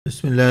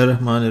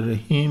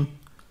Bismillahirrahmanirrahim.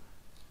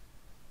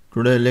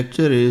 Today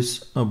lecture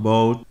is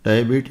about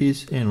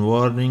diabetes and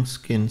warning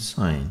skin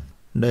sign.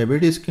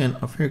 Diabetes can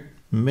affect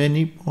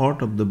many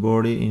parts of the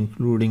body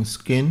including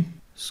skin.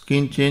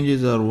 Skin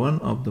changes are one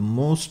of the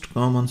most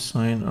common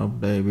signs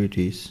of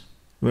diabetes.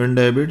 When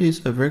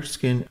diabetes affects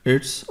skin,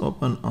 it's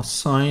often a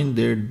sign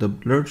that the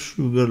blood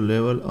sugar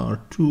levels are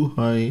too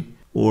high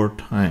over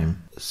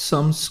time.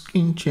 Some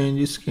skin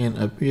changes can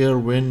appear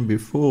when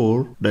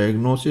before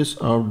diagnosis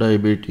of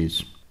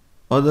diabetes.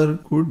 Other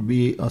could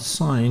be a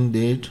sign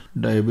that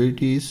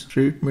diabetes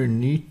treatment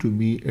need to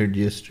be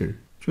adjusted.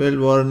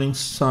 12 warning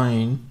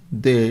signs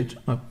that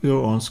appear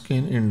on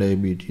skin in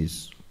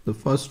diabetes. The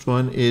first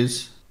one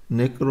is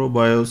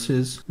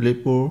Necrobiosis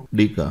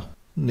Lipoidica.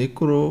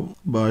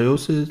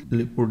 Necrobiosis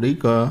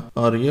lipoidica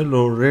are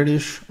yellow,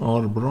 reddish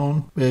or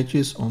brown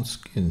patches on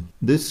skin.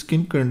 This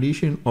skin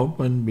condition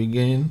often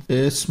begins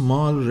as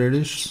small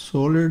reddish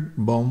solid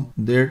bumps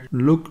that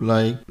look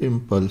like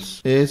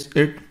pimples. As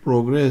it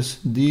progresses,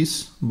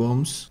 these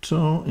bumps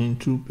turn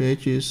into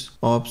patches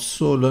of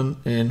swollen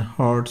and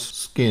hard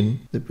skin.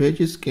 The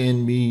patches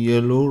can be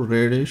yellow,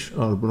 reddish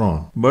or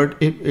brown, but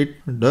if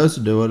it does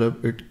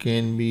develop, it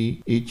can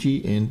be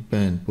itchy and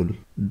painful.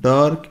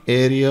 Dark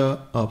area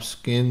of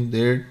skin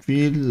that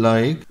feel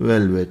like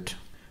velvet.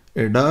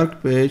 A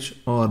dark patch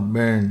or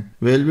band,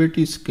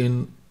 velvety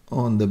skin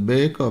on the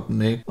back of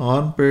neck,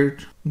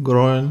 armpit,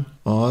 groin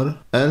or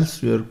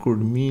elsewhere could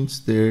mean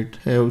that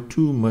have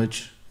too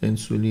much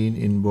insulin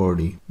in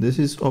body. This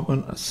is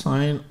often a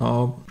sign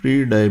of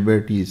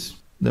prediabetes.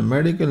 The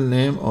medical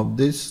name of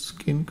this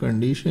skin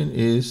condition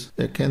is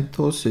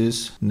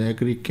acanthosis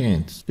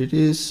nigricans. It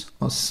is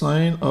a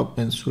sign of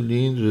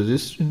insulin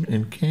resistance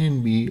and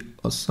can be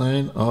a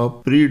sign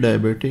of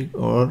pre-diabetic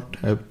or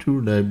type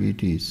 2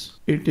 diabetes.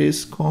 It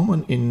is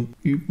common in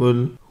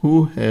people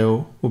who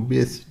have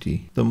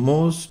obesity. The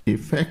most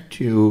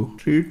effective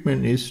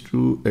treatment is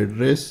to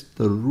address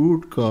the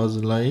root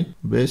cause like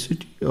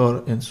obesity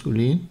or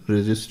insulin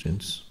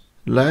resistance.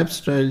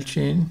 Lifestyle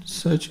change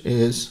such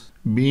as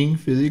being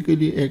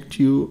physically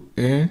active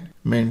and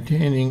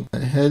maintaining a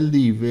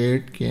healthy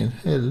weight can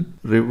help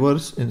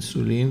reverse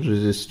insulin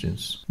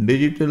resistance.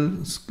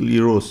 Digital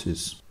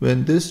sclerosis.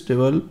 When this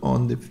develops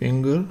on the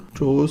finger,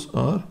 toes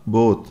or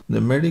both,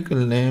 the medical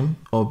name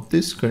of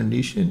this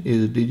condition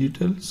is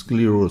digital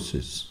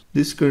sclerosis.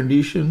 This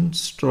condition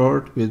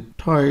starts with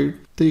tight,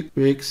 thick,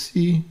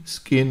 waxy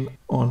skin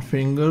on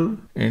finger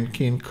and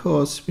can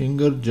cause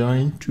finger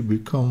joint to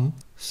become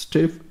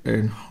stiff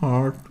and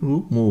hard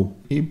to move.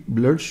 If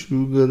blood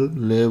sugar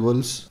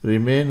levels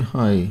remain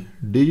high,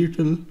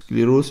 digital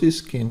sclerosis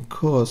can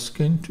cause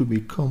skin to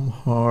become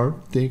hard,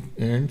 thick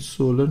and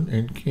swollen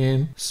and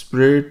can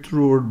spread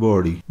throughout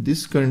body.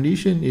 This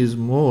condition is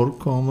more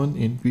common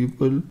in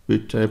people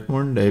with type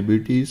 1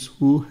 diabetes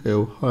who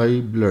have high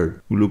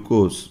blood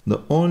glucose.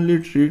 The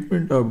only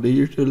treatment of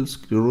digital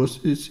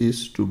sclerosis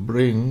is to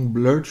bring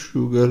blood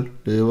sugar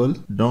level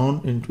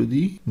down into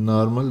the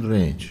normal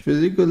range.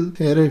 Physical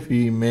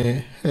therapy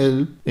may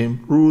help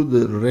improve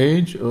the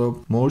range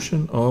of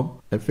motion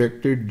of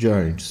affected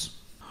joints.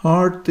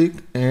 Hard, thick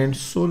and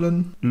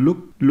swollen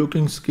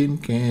looking skin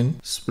can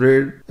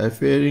spread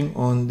appearing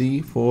on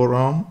the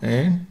forearm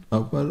and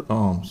upper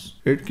arms.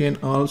 It can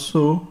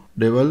also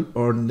develop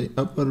on the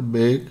upper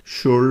back,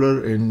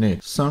 shoulder and neck.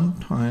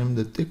 Sometimes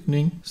the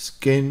thickening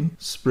skin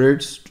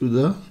spreads to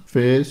the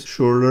face,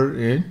 shoulder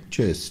and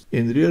chest.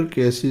 In rare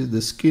cases,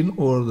 the skin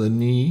over the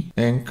knee,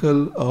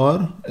 ankle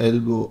or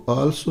elbow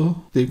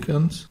also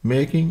thickens,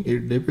 making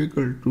it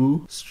difficult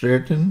to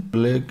straighten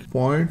leg,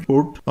 point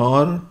foot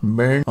or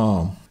bend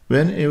arm.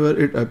 Whenever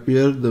it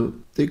appears, the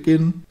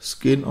thickened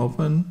skin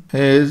often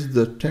has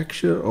the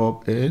texture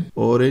of an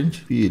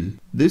orange peel.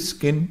 This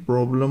skin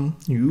problem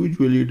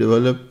usually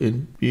develops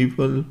in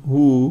people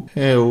who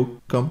have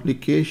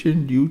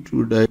complications due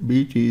to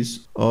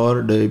diabetes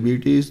or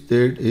diabetes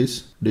that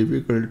is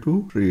difficult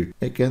to treat.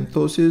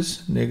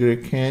 Acanthosis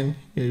nigricans.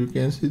 Here you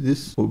can see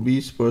this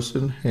obese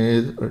person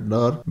has a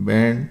dark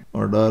band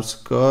or dark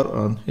scar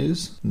on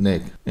his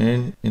neck.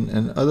 And in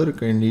another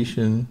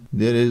condition,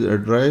 there is a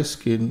dry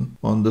skin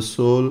on the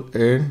sole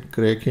and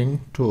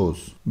cracking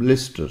toes.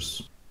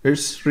 Blisters.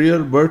 It's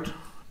rare, but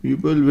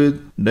people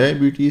with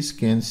diabetes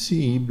can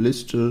see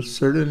blisters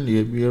suddenly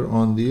appear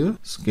on their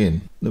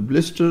skin. The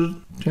blisters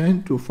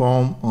tend to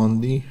form on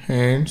the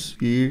hands,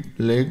 feet,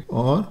 leg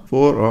or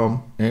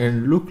forearm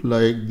and look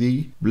like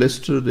the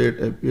blister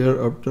that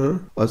appear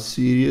after a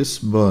serious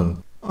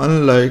burn.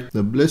 Unlike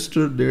the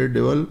blister that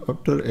develop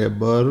after a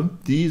burn,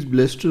 these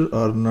blisters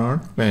are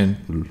not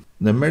painful.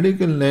 The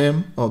medical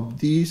name of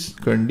this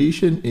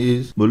condition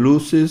is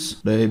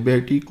bulosis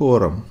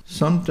diabeticorum.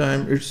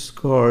 Sometimes it's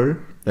called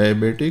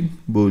diabetic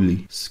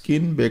bully.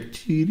 Skin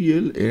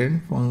bacterial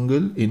and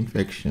fungal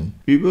infection.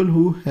 People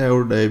who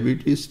have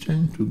diabetes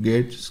tend to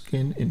get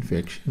skin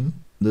infection.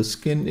 The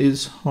skin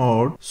is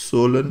hard,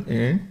 swollen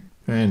and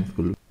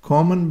painful.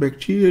 Common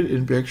bacterial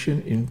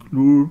infections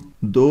include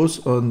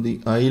those on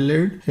the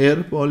eyelid,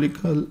 hair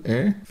follicle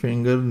and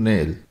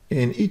fingernail.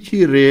 An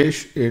itchy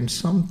rash and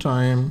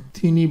sometimes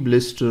thinny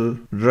blister,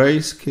 dry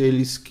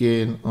scaly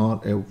skin,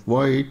 or a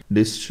white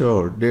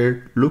discharge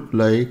that look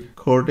like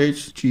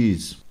cottage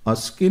cheese. A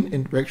skin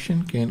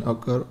infection can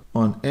occur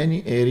on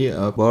any area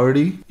of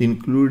body,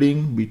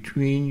 including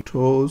between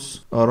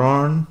toes,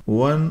 around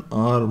one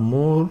or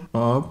more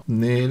of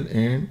nail,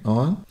 and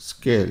on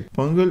scalp.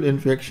 Fungal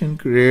infection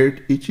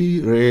create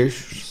itchy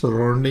rash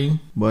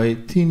surrounding by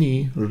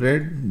thinny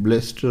red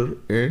blister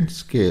and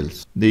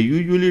scales. They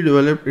usually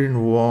develop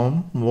in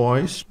warm,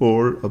 moist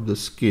part of the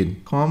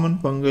skin. Common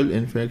fungal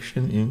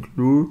infection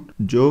include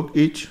jock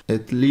itch,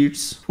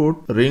 athlete's foot,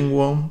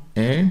 ringworm,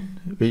 and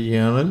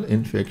vaginal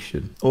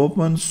infection.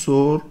 Open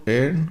sore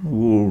and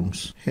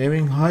wounds.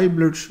 Having high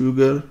blood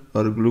sugar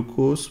or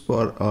glucose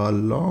for a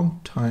long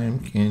time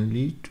can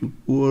lead to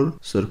poor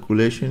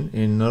circulation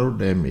and nerve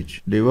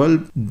damage.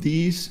 Develop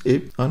these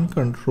if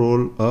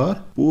uncontrolled or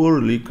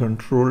poorly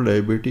controlled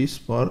diabetes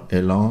for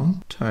a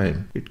long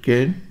time. It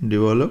can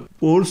develop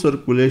poor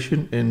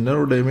circulation and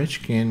nerve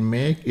damage can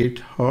make it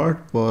hard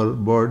for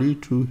body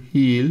to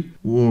heal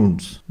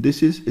wounds.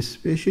 This is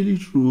especially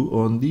true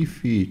on the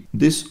feet.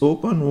 This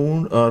open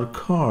wound are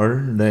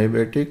called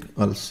diabetic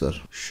ulcer.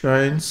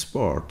 Shine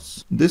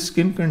spots. This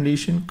skin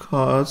condition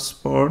causes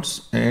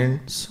spots and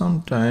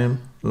sometimes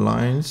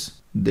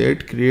lines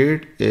that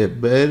create a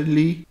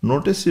barely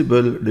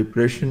noticeable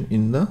depression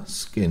in the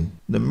skin.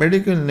 The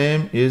medical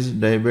name is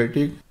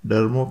diabetic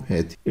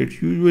dermopathy.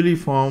 It usually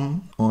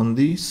forms on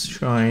the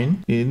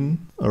shin,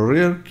 in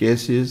rare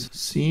cases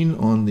seen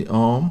on the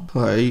arm,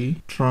 thigh,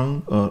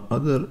 trunk, or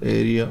other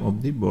area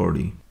of the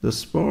body. The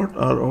spots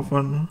are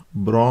often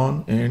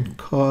brown and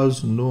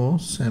cause no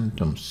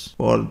symptoms.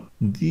 For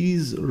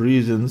these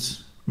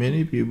reasons,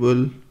 many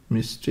people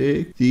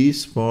mistake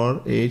these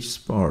for age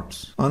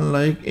spots.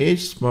 Unlike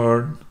age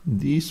spot,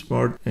 these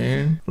spots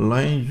and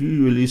lines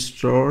usually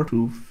start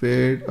to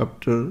fade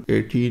after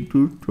 18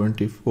 to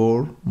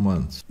 24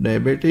 months.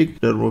 Diabetic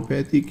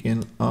dermopathy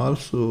can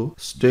also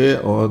stay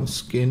on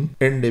skin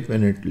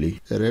indefinitely.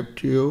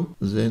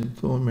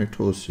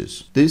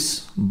 Eruptive-xanthomatosis.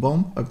 This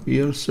bump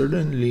appears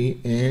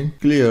suddenly and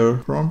clear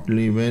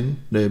promptly when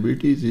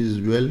diabetes is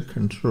well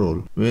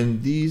controlled.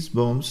 When these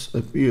bumps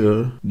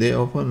appear, they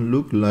often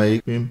look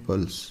like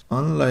pimples.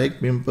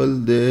 Unlike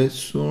pimples, they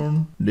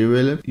soon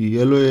develop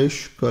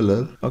yellowish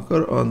color,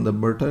 occur on the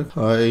buttock,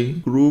 high,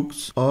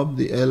 crooks of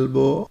the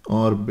elbow,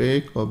 or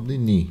back of the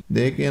knee.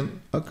 They can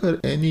occur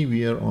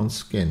anywhere on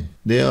skin.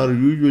 They are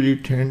usually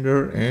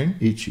tender and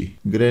itchy.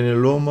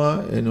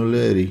 Granuloma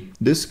annulare.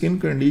 This skin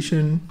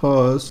condition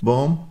causes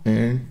bumps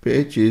and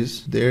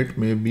patches that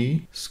may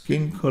be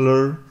skin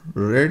color,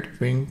 red,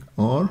 pink,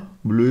 or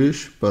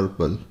bluish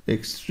purple.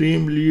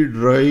 Extremely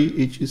dry,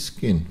 itchy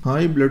skin.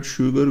 High blood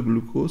sugar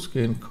glucose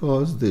can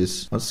cause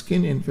this. A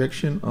skin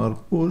infection or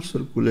poor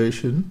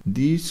circulation.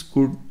 These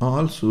could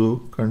also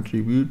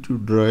contribute to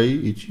dry,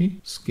 itchy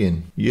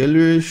skin.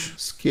 Yellowish,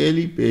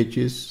 scaly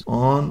patches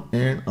on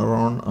and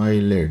around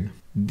eyelid.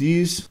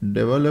 These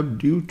develop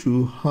due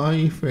to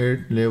high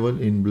fat level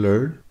in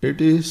blood.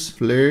 It is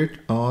flat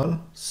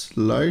or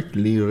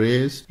slightly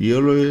raised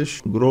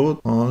yellowish growth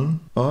on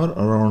or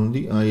around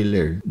the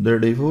eyelid. The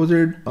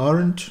deposits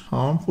aren't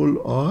harmful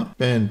or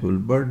painful,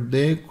 but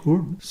they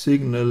could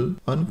signal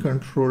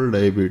uncontrolled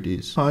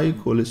diabetes, high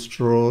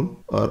cholesterol,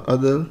 or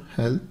other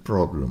health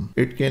problem.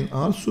 It can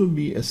also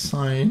be a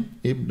sign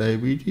if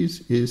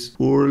diabetes is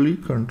poorly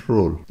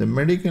controlled. The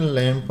medical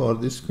name for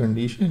this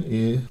condition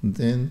is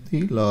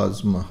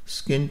xanthelasma.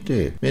 Skin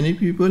tag. Many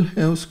people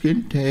have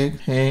skin tag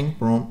hang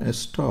from a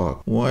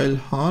stalk. While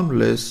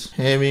harmless,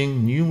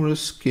 having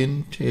numerous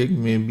skin tag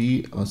may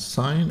be a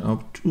sign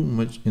of too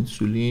much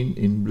insulin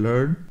in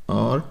blood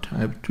or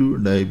type 2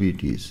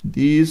 diabetes.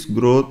 These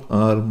growths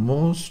are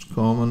most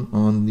common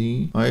on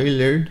the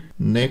eyelid,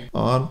 neck,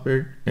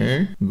 armpit,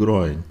 and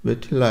groin.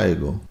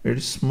 Vitiligo.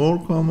 It's more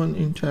common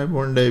in type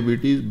 1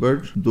 diabetes,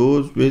 but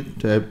those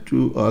with type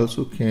 2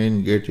 also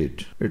can get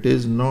it. It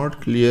is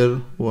not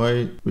clear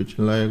why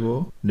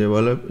vitiligo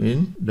develop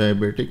in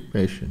diabetic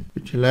patients.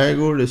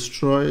 Vitiligo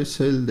destroys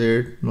cells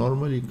that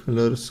normally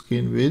color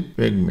skin with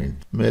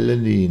pigment,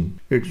 melanin.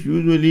 It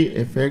usually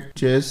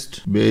affects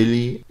chest,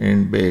 belly,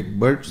 and back,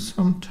 but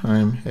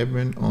sometimes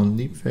happen on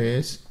the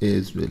face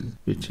as well.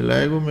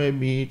 Vitiligo may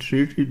be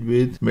treated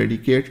with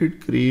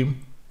medicated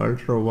cream,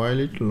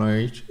 ultraviolet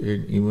light,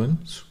 and even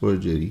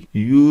surgery.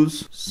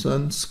 Use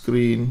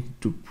sunscreen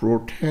to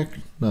protect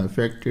the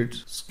affected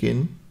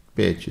skin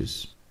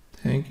patches.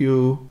 Thank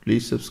you.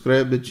 Please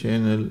subscribe the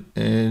channel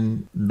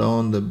and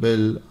down the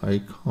bell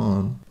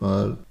icon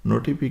for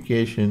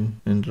notification,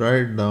 and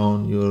write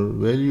down your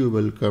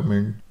valuable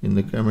comment in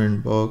the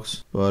comment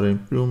box for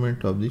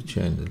improvement of the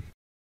channel.